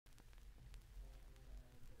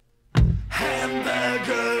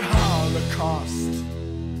Hamburger Holocaust.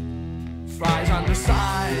 Fries on the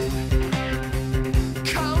side.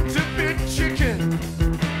 Counterfeit chicken.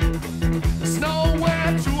 There's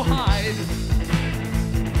nowhere to hide.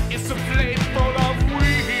 It's a plate full of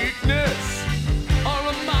weakness or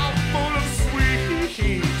a mouthful of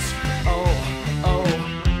sweets. Oh,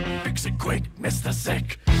 fix it quick, Mr.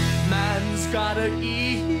 Sick. Man's gotta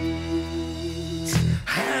eat.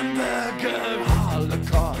 Hamburger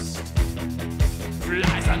Holocaust.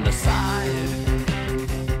 Flies on the side.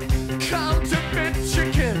 Counterfeit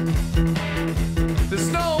chicken. There's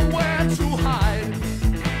nowhere to hide.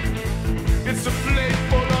 It's a plate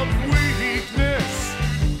full of weakness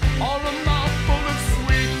or a mouthful of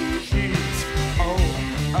sweets.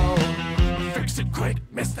 Oh, fix it quick,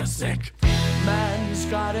 Mr. Sick. Man's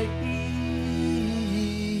gotta eat.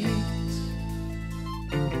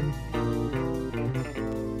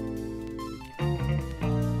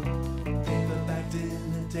 Paperback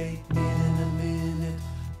dinner date, meet in a minute.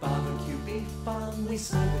 Barbecue beef on, we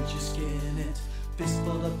savage, you skin it.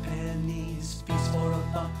 Fistful of pennies, feast for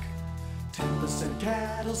 $1. 10%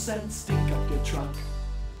 cattle cents, stink up your truck.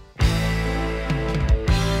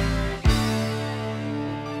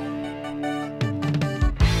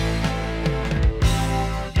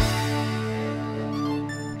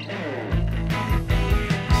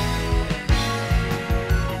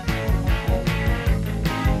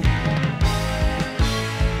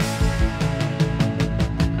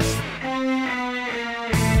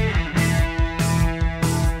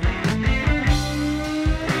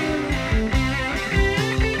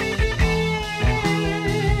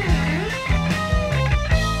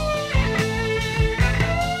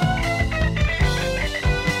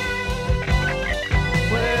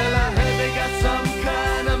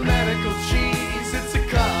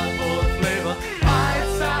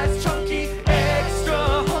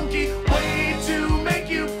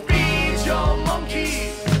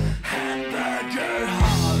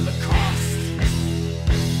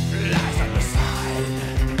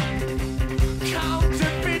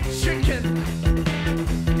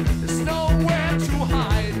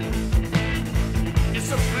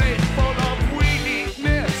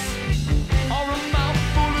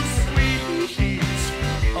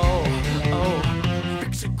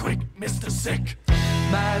 Sick.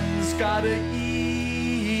 Man's gotta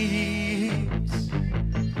eat.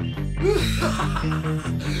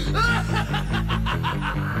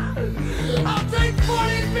 I'll take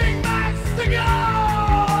 40 Big Macs to go!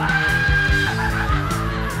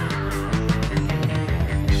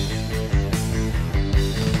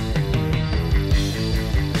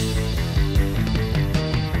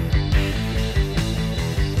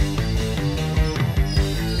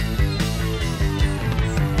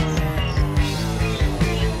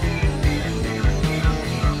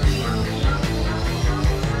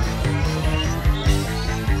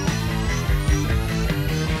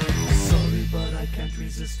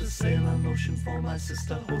 Resist a sail on ocean for my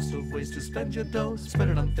sister. Host of ways to spend your dough.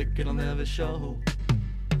 Spend it on thick, it'll never show.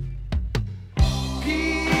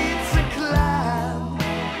 Pizza clam,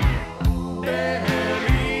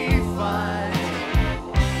 very fine.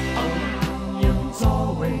 Onions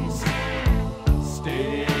always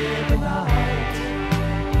stay the night.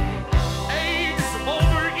 Eggs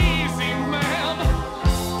over easy, ma'am.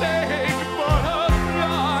 Steak butter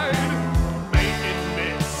fried. Bacon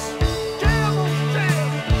bits.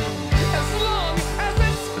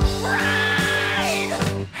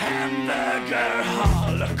 Hamburger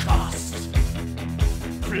Holocaust.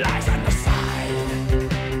 Flies on the side.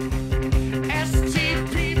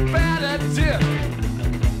 STP batter dip.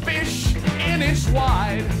 Fish inch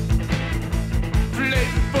wide.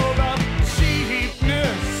 Plate full of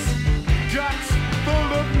cheapness. Guts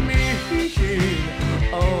full of meat.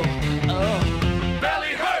 Oh.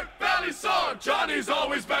 Belly hurt, belly sore. Johnny's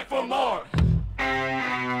always back for more.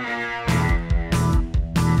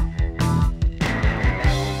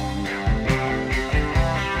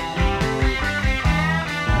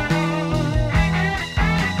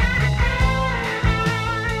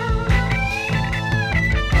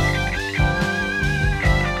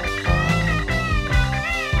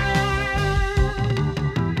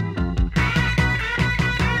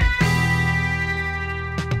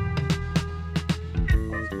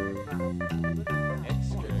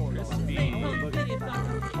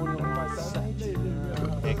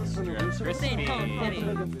 Crispy.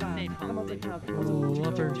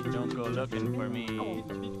 Don't go looking for me.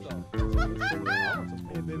 Extra crispy.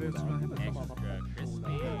 Extra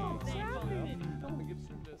crispy.